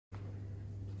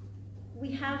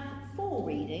we have 4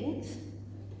 readings.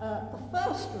 The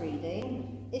first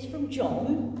reading is from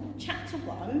John, chapter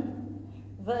 1,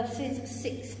 verses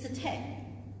 6 to 10.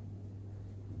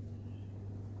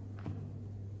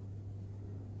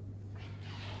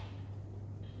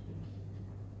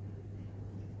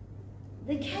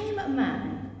 There came a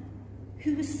man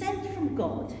who was sent from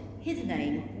God. His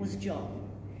name was John.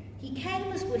 He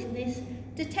came as witness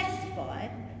to testify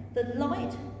the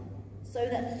light, so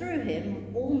that through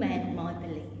him all men might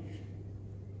believe.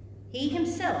 He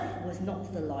himself was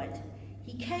not the light.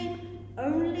 He came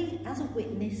only as a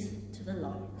witness to the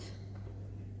light.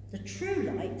 The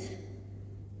true light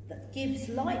that gives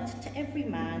light to every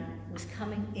man was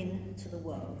coming into the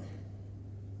world.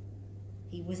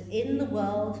 He was in the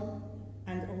world,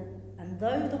 and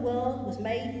though the world was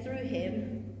made through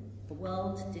him, the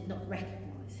world did not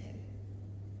recognize him.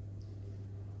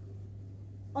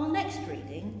 Our next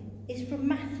reading is from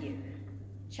Matthew,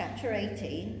 chapter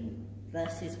 18,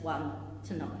 verses 1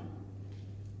 to 9.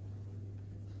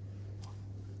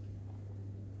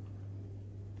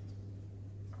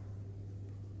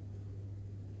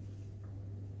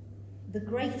 The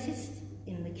greatest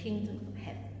in the kingdom of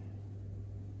heaven.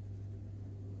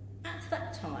 At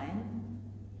that time,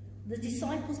 the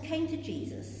disciples came to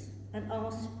Jesus and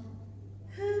asked,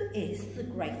 "Who is the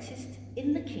greatest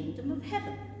in the kingdom of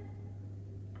heaven?"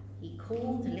 He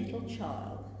called a little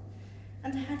child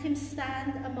and had him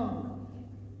stand among them.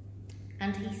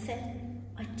 And he said,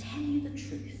 "I tell you the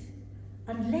truth,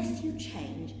 unless you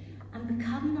change and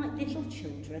become like little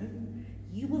children,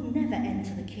 you will never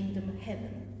enter the kingdom of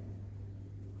heaven.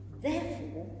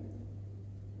 Therefore,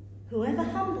 whoever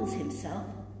humbles himself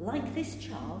like this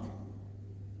child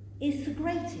is the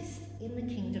greatest in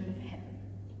the kingdom of heaven.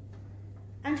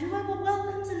 And whoever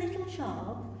welcomes a little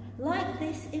child like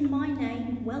this in my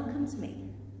name welcomes me.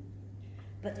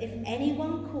 But if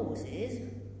anyone causes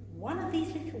one of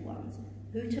these little ones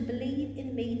who to believe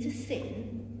in me to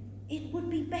sin, it would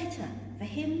be better for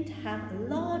him to have a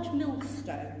large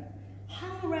millstone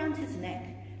hung around his neck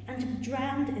and to be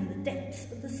drowned in the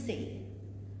depths of the sea.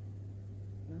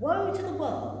 Woe to the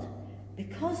world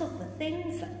because of the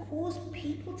things that cause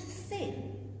people to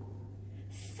sin.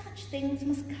 Such things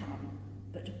must come,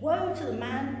 but woe to the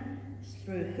man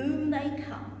through whom they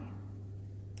come.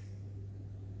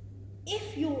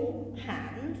 If your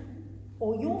hand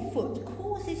or your foot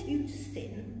causes you to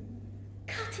sin,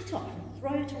 cut it off and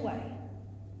throw it away.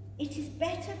 It is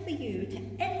better for you to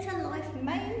enter life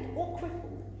maimed or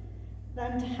crippled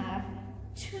than to have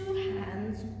 2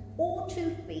 hands or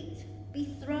 2 feet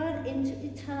be thrown into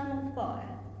eternal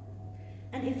fire.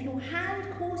 And if your hand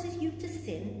causes you to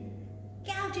sin,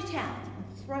 gouge it out and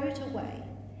throw it away.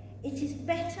 It is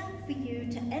better for you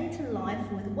to enter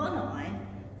life with 1 eye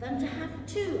than to have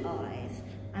 2 eyes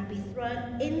and be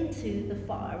thrown into the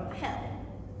fire of hell."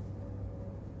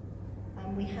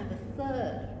 And we have a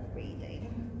third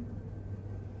reading,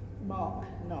 Mark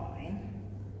 9,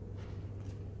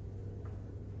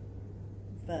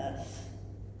 verse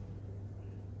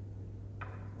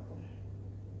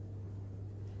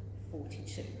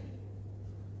 42.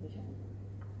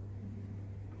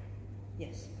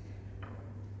 Yes.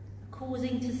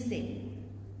 Causing to sin.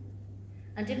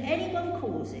 And if anyone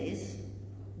causes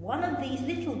one of these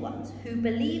little ones who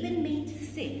believe in me to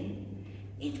sin,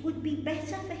 it would be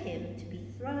better for him to be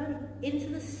thrown into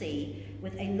the sea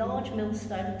with a large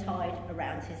millstone tied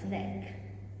around his neck.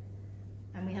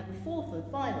 And we have the 4th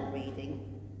and final reading,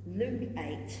 Luke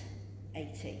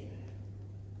 8:18.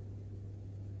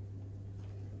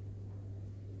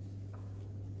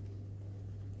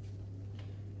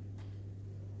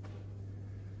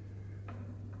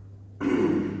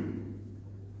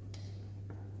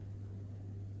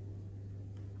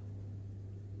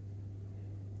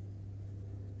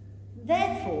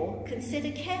 Therefore,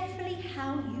 consider carefully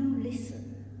how you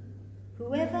listen.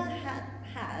 Whoever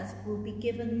has will be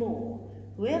given more.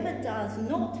 Whoever does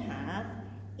not have,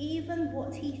 even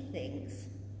what he thinks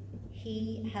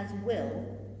he has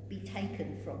will be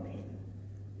taken from him.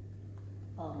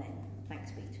 Amen.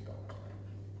 Thanks be to God.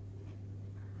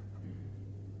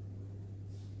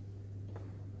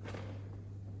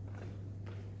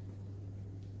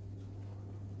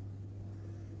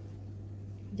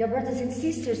 Dear brothers and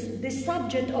sisters, the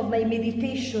subject of my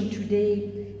meditation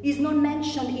today is not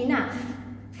mentioned enough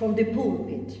from the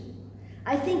pulpit.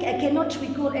 I think I cannot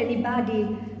recall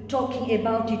anybody talking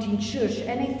about it in church,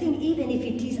 and I think even if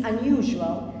it is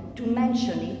unusual to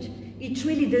mention it, it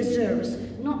really deserves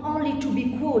not only to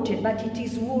be quoted, but it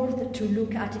is worth to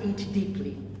look at it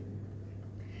deeply.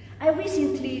 I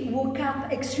recently woke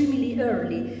up extremely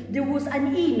early. There was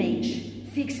an image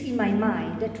fixed in my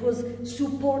mind that was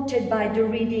supported by the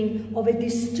reading of a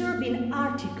disturbing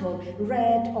article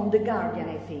read on The Guardian,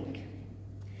 I think.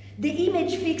 The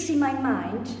image fixed in my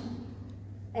mind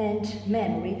and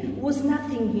memory was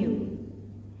nothing new.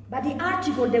 But the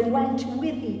article that went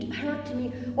with it hurt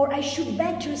me, or I should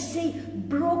better say,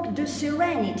 broke the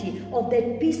serenity of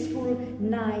that peaceful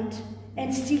night,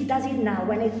 and still does it now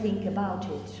when I think about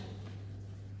it.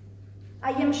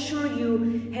 I am sure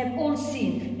you have all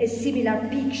seen a similar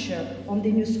picture on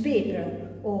the newspaper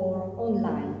or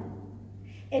online.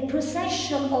 A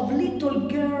procession of little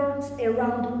girls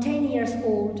around 10 years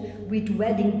old with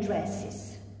wedding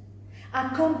dresses,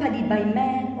 accompanied by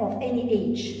men of any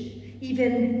age,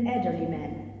 even elderly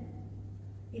men.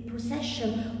 A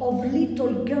procession of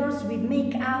little girls with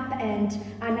makeup and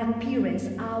an appearance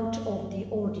out of the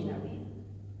ordinary.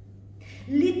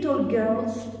 Little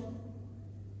girls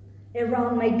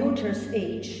around my daughter's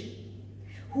age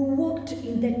who walked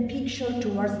in that picture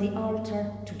towards the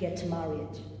altar to get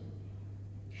married.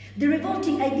 The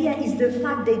revolting idea is the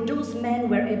fact that those men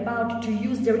were about to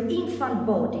use their infant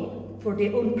body for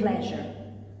their own pleasure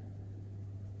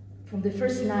from the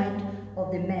first night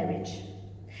of the marriage,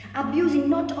 abusing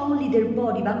not only their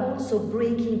body but also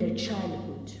breaking their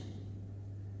childhood.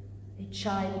 A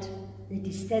child that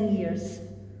is 10 years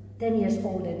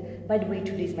old, and by the way,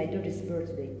 today is my daughter's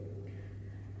birthday,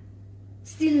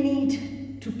 still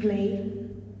need to play,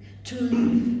 to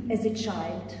live as a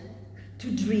child,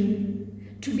 to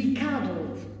dream, to be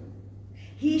cuddled.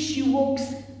 She walks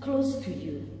close to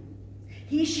you.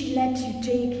 She lets you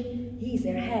take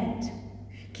her hand,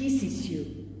 kisses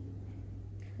you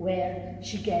where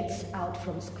she gets out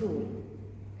from school.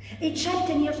 A child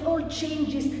 10 years old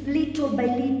changes little by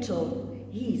little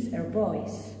her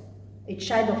voice. A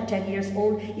child of 10 years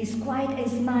old is quiet and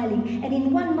smiling, and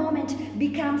in one moment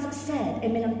becomes sad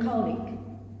and melancholic,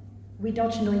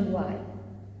 without knowing why.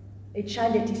 A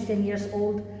child that is 10 years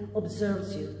old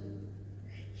observes you.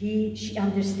 She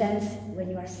understands when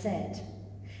you are sad.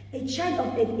 A child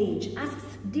of that age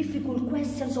asks difficult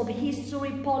questions of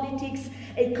history, politics,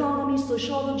 economy,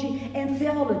 sociology, and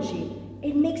theology.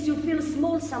 It makes you feel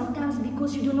small sometimes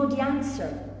because you don't know the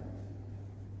answer.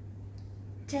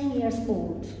 10 years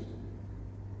old,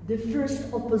 the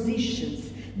first oppositions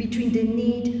between the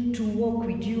need to walk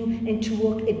with you and to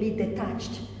walk a bit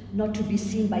detached, not to be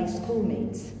seen by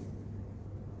schoolmates.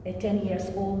 At 10 years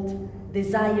old,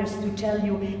 desires to tell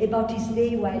you about his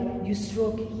day while you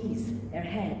stroke her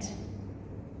head.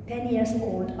 10 years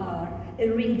old are a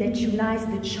ring that unites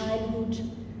the childhood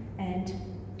and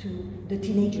to the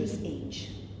teenager's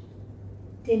age.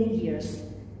 10 years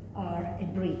are a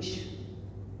bridge.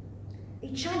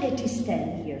 A child that is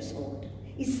 10 years old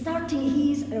is starting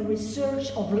his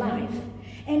research of life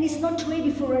and is not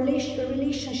ready for a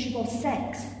relationship of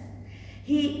sex.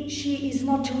 She is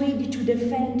not ready to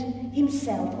defend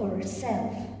himself or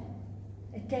herself.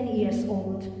 At 10 years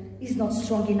old is not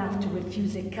strong enough to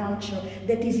refuse a culture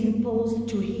that is imposed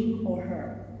to him or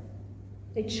her.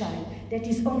 A child that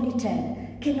is only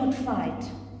 10 cannot fight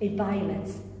a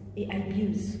violence, an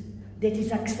abuse that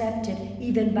is accepted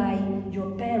even by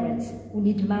your parents who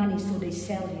need money so they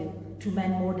sell you to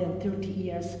men more than 30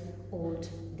 years old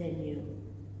than you.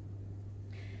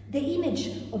 The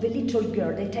image of a little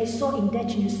girl that I saw in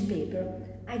that newspaper,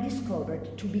 I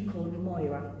discovered to be called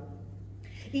Moira.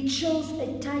 It shows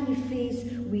a tiny face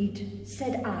with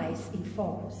sad eyes in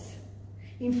focus,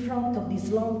 in front of this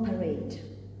long parade.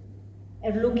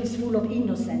 Her look is full of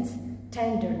innocence,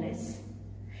 tenderness.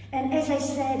 And as I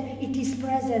said, it is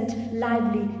present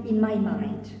lively in my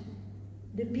mind.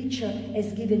 The picture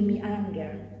has given me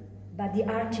anger, but the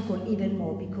article even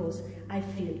more because I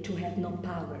feel to have no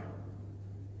power.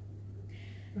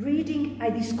 Reading, I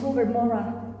discovered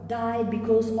Moira died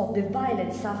because of the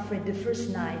violence suffered the first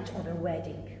night of her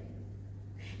wedding.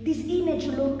 This image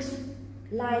looks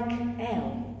like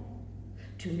hell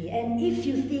to me, and if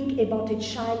you think about a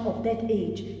child of that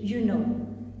age, you know,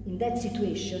 in that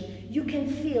situation, you can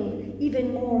feel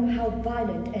even more how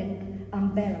violent and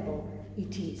unbearable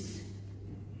it is.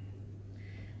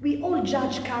 We all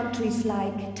judge countries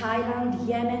like Thailand,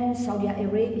 Yemen, Saudi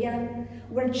Arabia,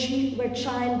 where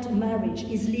child marriage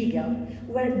is legal,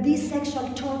 where this sexual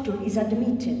torture is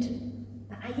admitted.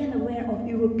 I am aware of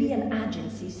European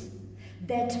agencies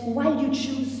that while you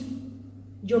choose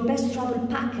your best travel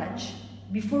package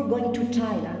before going to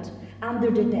Thailand, under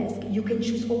the desk, you can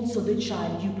choose also the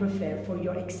child you prefer for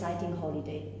your exciting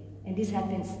holiday. And this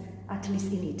happens at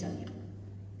least in Italy.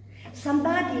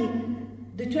 Somebody,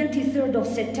 the 23rd of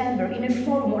September, in a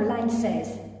forum online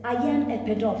says, I am a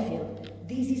pedophile.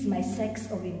 This is my sex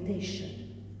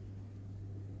orientation.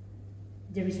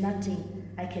 There is nothing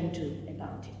I can do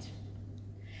about it.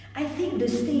 I think the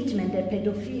statement that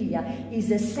pedophilia is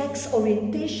a sex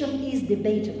orientation is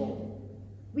debatable.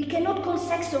 We cannot call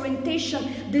sex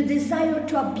orientation the desire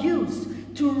to abuse,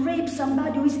 to rape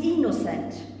somebody who is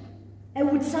innocent and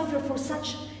would suffer for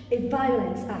such a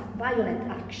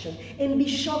violent action and be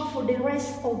shocked for the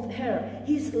rest of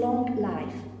his long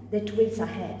life that waits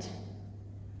ahead.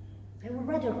 I would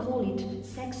rather call it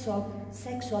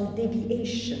sexual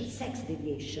deviation, sex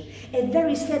deviation, a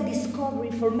very sad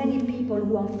discovery for many people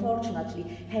who unfortunately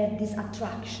have this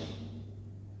attraction.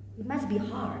 It must be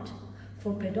hard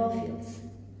for pedophiles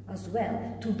as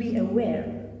well to be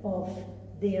aware of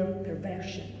their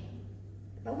perversion.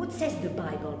 But what says the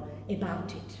Bible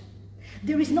about it?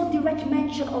 There is no direct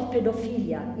mention of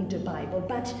pedophilia in the Bible,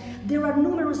 but there are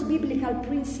numerous biblical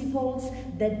principles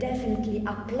that definitely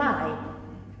apply.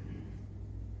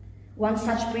 One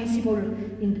such principle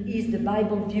is the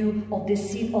Bible view of the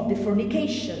sin of the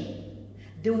fornication.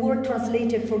 The word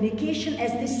translated fornication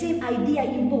has the same idea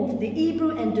in both the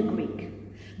Hebrew and the Greek.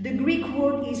 The Greek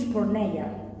word is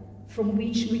porneia, from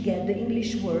which we get the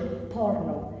English word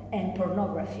porno and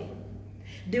pornography.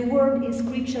 The word in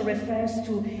Scripture refers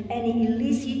to any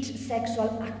illicit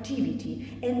sexual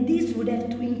activity, and this would have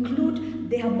to include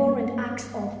the abhorrent acts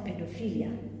of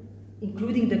pedophilia,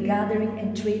 including the gathering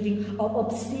and trading of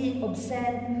obscene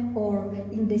or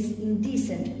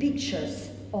indecent pictures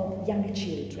of young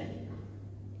children.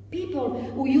 People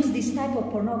who use this type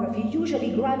of pornography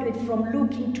usually graduate from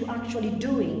looking to actually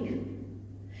doing,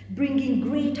 bringing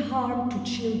great harm to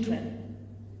children.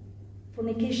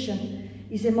 Fornication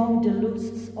is among the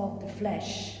lusts of the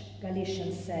flesh,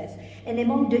 Galatians says, and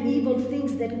among the evil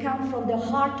things that come from the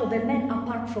heart of a man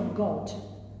apart from God,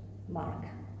 Mark.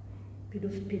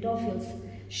 Pedophiles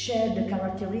share the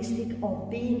characteristic of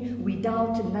being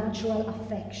without natural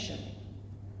affection,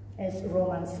 as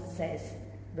Romans says,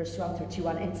 verse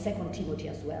 131, and 2 Timothy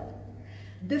as well.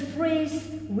 The phrase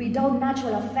without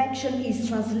natural affection is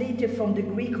translated from the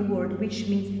Greek word which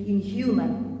means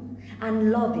inhuman,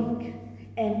 unloving,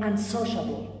 and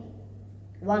unsociable.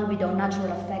 One without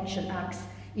natural affection acts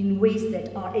in ways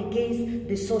that are against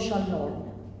the social norm.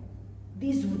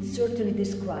 This would certainly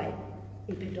describe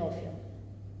a pedophile.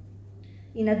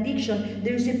 In addition,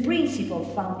 there is a principle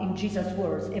found in Jesus'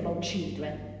 words about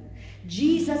children.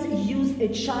 Jesus used a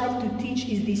child to teach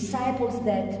his disciples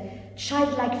that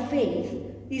childlike faith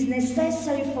is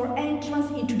necessary for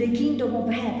entrance into the kingdom of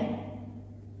heaven.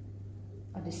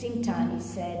 At the same time, he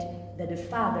said that the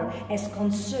Father has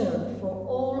concern for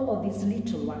all of his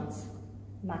little ones.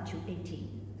 Matthew 18.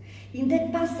 In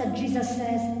that passage, Jesus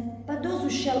says, "But those who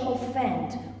shall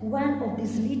offend one of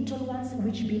these little ones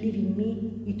which believe in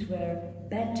me, it were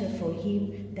better for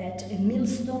him that a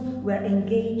millstone were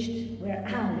hanged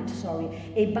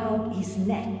about his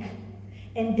neck,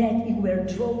 and that he were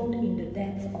drowned in the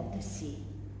depth of the sea."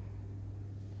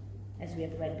 As we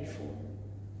have read before.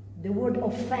 The word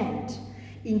offend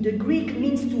in the Greek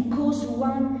means to cause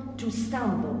one to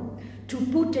stumble, to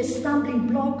put a stumbling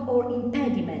block or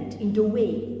impediment in the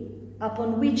way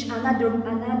upon which another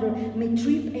may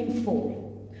trip and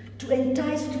fall, to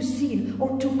entice to sin,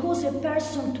 or to cause a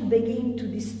person to begin to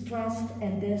distrust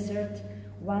and desert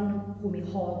one whom he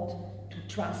ought to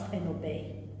trust and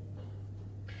obey.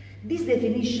 These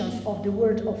definitions of the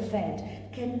word offend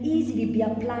can easily be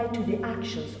applied to the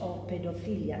actions of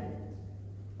pedophilia.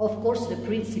 Of course, the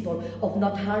principle of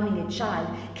not harming a child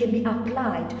can be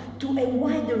applied to a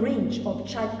wider range of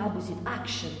child abusive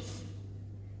actions.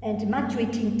 And Matthew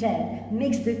 18:10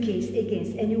 makes the case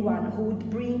against anyone who would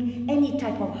bring any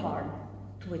type of harm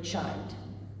to a child.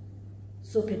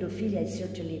 So pedophilia is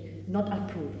certainly not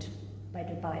approved by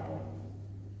the Bible.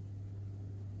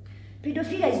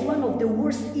 Pedophilia is one of the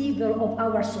worst evils of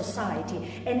our society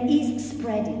and is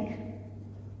spreading.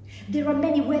 There are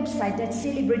many websites that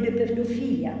celebrate the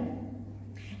pedophilia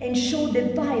and show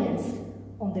the violence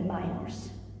on the minors.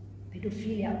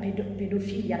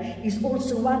 Pedophilia is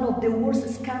also one of the worst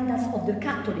scandals of the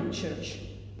Catholic Church,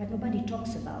 but nobody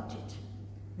talks about it.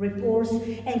 Reports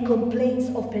and complaints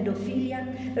of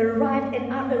pedophilia arrive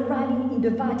and are arriving in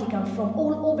the Vatican from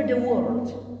all over the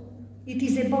world. It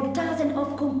is about thousands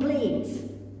of complaints.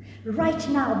 Right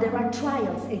now, there are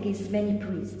trials against many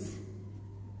priests.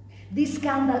 This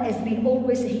scandal has been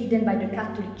always hidden by the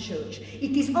Catholic Church.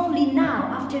 It is only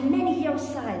now, after many years of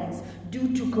silence,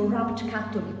 due to corrupt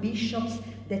Catholic bishops,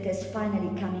 that is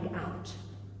finally coming out.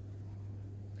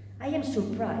 I am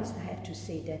surprised, I have to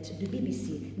say, that the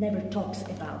BBC never talks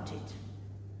about it.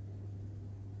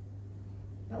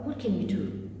 But what can we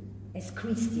do as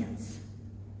Christians?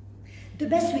 The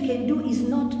best we can do is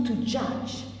not to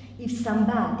judge, If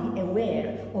somebody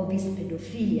aware of his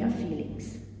pedophilia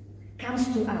feelings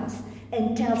comes to us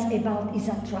and tells about his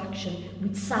attraction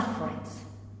with sufferers,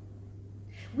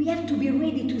 we have to be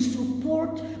ready to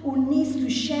support who needs to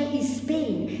share his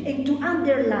pain and to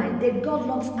underline that God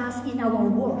loves us in our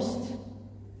worst.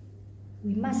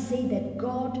 We must say that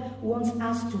God wants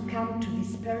us to come to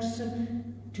this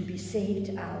person to be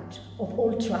saved out of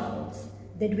all troubles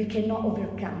that we cannot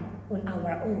overcome on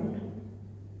our own.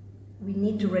 We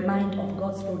need to remind of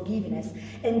God's forgiveness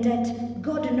and that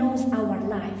God knows our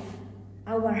life,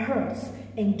 our hurts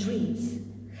and dreams.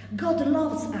 God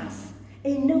loves us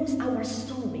and knows our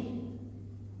story.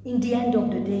 In the end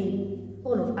of the day,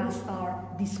 all of us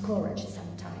are discouraged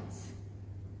sometimes.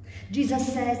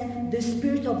 Jesus says, "The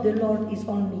Spirit of the Lord is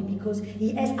on me because he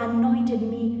has anointed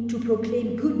me to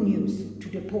proclaim good news to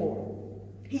the poor.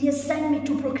 He has sent me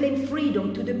to proclaim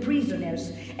freedom to the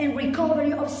prisoners and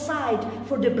recovery of sight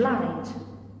for the blind,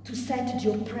 to set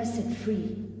the oppressed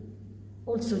free."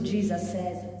 Also Jesus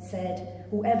said,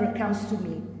 "Whoever comes to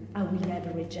me, I will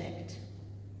never reject."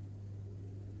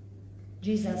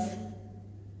 Jesus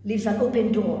leaves an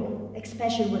open door,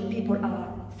 especially when people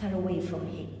are far away from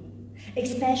him,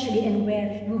 especially and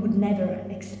where we would never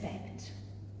expect.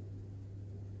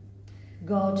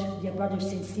 God, dear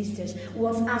brothers and sisters,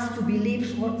 wants us to believe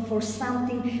for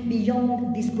something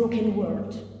beyond this broken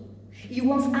world. He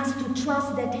wants us to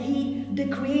trust that he, the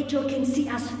Creator, can see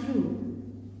us through.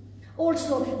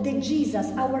 Also, that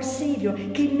Jesus, our Savior,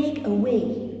 can make a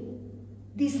way.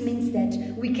 This means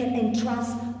that we can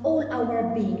entrust all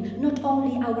our being, not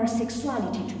only our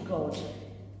sexuality, to God,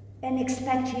 and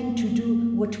expect him to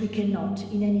do what we cannot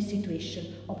in any situation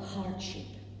of hardship.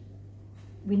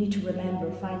 We need to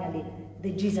remember, finally,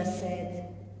 that Jesus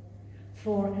said,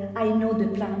 "For I know the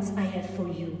plans I have for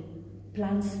you,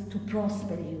 plans to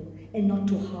prosper you and not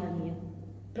to harm you,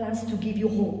 plans to give you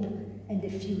hope and a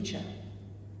future."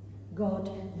 God,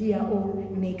 dear all,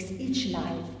 makes each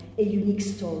life a unique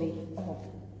story of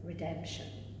redemption.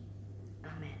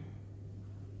 Amen.